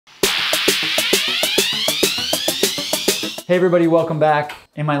Hey everybody, welcome back.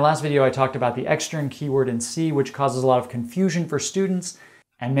 In my last video, I talked about the extern keyword in C, which causes a lot of confusion for students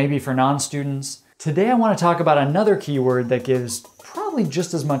and maybe for non-students. Today, I want to talk about another keyword that gives probably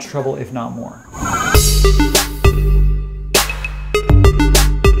just as much trouble, if not more.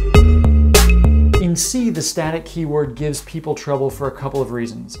 In C, the static keyword gives people trouble for a couple of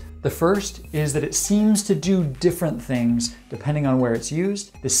reasons. The first is that it seems to do different things depending on where it's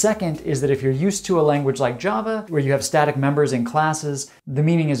used. The second is that if you're used to a language like Java, where you have static members in classes, the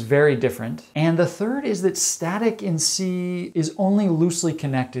meaning is very different. And the third is that static in C is only loosely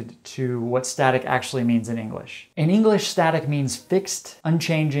connected to what static actually means in English. In English, static means fixed,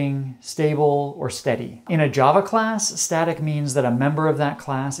 unchanging, stable, or steady. In a Java class, static means that a member of that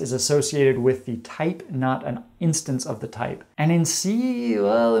class is associated with the type, not an instance of the type. And in C,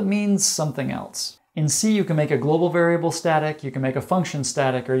 well, it means something else. In C, you can make a global variable static, you can make a function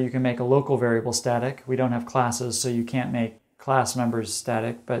static, or you can make a local variable static. We don't have classes, so you can't make class members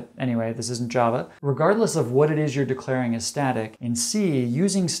static, but anyway, this isn't Java. Regardless of what it is you're declaring as static, in C,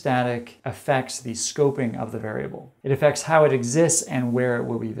 using static affects the scoping of the variable. It affects how it exists and where it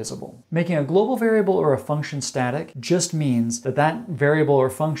will be visible. Making a global variable or a function static just means that that variable or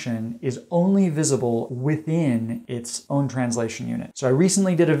function is only visible within its own translation unit. So I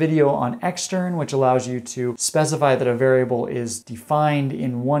recently did a video on extern, which allows you to specify that a variable is defined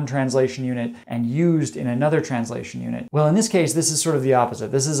in one translation unit and used in another translation unit. Well, in this case, this is sort of the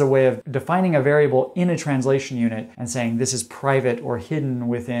opposite. This is a way of defining a variable in a translation unit and saying this is private or hidden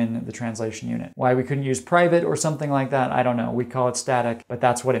within the translation unit. Why we couldn't use private or something like that, I don't know. We call it static, but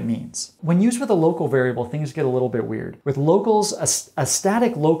that's what it means. When used with a local variable, things get a little bit weird. With locals, a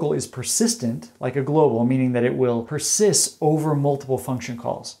static local is persistent, like a global, meaning that it will persist over multiple function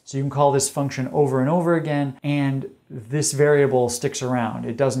calls. So you can call this function over and over again, and this variable sticks around.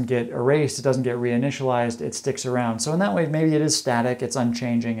 It doesn't get erased, it doesn't get reinitialized, it sticks around. So in that way, maybe it is static, it's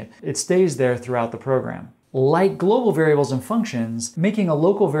unchanging, it stays there throughout the program. Like global variables and functions, making a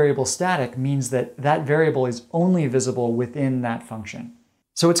local variable static means that that variable is only visible within that function.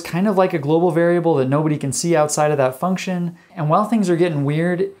 So it's kind of like a global variable that nobody can see outside of that function. And while things are getting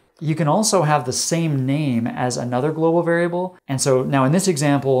weird, you can also have the same name as another global variable. And so now in this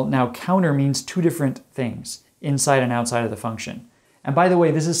example, now counter means two different things, inside and outside of the function. And by the way,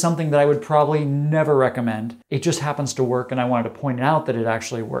 this is something that I would probably never recommend. It just happens to work, and I wanted to point out that it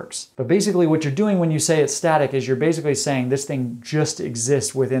actually works. But basically what you're doing when you say it's static is you're basically saying this thing just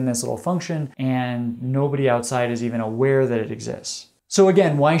exists within this little function and nobody outside is even aware that it exists. So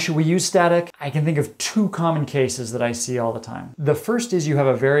again, why should we use static? I can think of two common cases that I see all the time. The first is you have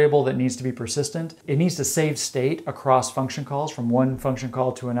a variable that needs to be persistent. It needs to save state across function calls from one function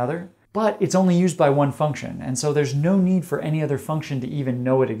call to another. But it's only used by one function, and so there's no need for any other function to even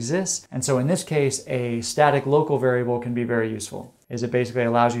know it exists. And so in this case, a static local variable can be very useful. It basically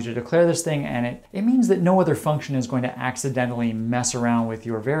allows you to declare this thing, and it means that no other function is going to accidentally mess around with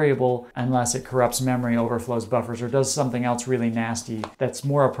your variable unless it corrupts memory, overflows buffers, or does something else really nasty that's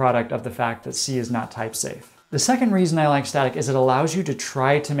more a product of the fact that C is not type safe. The second reason I like static is it allows you to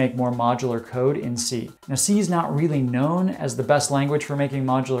try to make more modular code in C. Now, C is not really known as the best language for making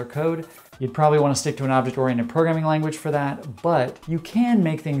modular code. You'd probably want to stick to an object-oriented programming language for that, but you can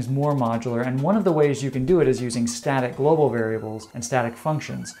make things more modular, and one of the ways you can do it is using static global variables and static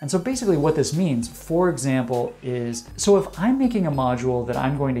functions. And so basically what this means, for example, is, so if I'm making a module that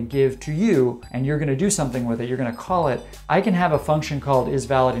I'm going to give to you, and you're going to do something with it, you're going to call it, I can have a function called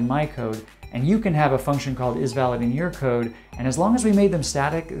isValid in my code, and you can have a function called isValid in your code, and as long as we made them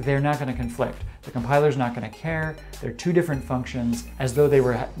static, they're not going to conflict. The compiler's not going to care. They're two different functions as though they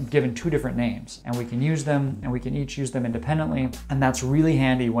were given two different names. And we can use them, and we can each use them independently. And that's really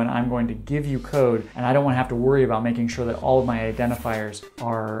handy when I'm going to give you code, and I don't want to have to worry about making sure that all of my identifiers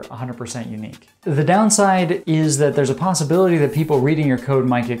are 100% unique. The downside is that there's a possibility that people reading your code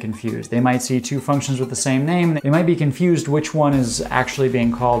might get confused. They might see two functions with the same name. They might be confused which one is actually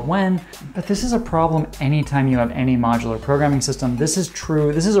being called when, but this is a problem anytime you have any modular programming system. This is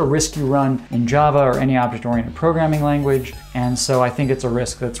true. This is a risk you run in Java or any object-oriented programming language, and so I think it's a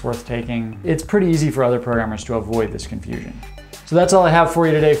risk that's worth taking. It's pretty easy for other programmers to avoid this confusion. So that's all I have for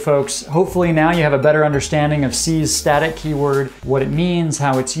you today, folks. Hopefully now you have a better understanding of C's static keyword, what it means,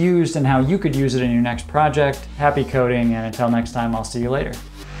 how it's used, and how you could use it in your next project. Happy coding, and until next time, I'll see you later.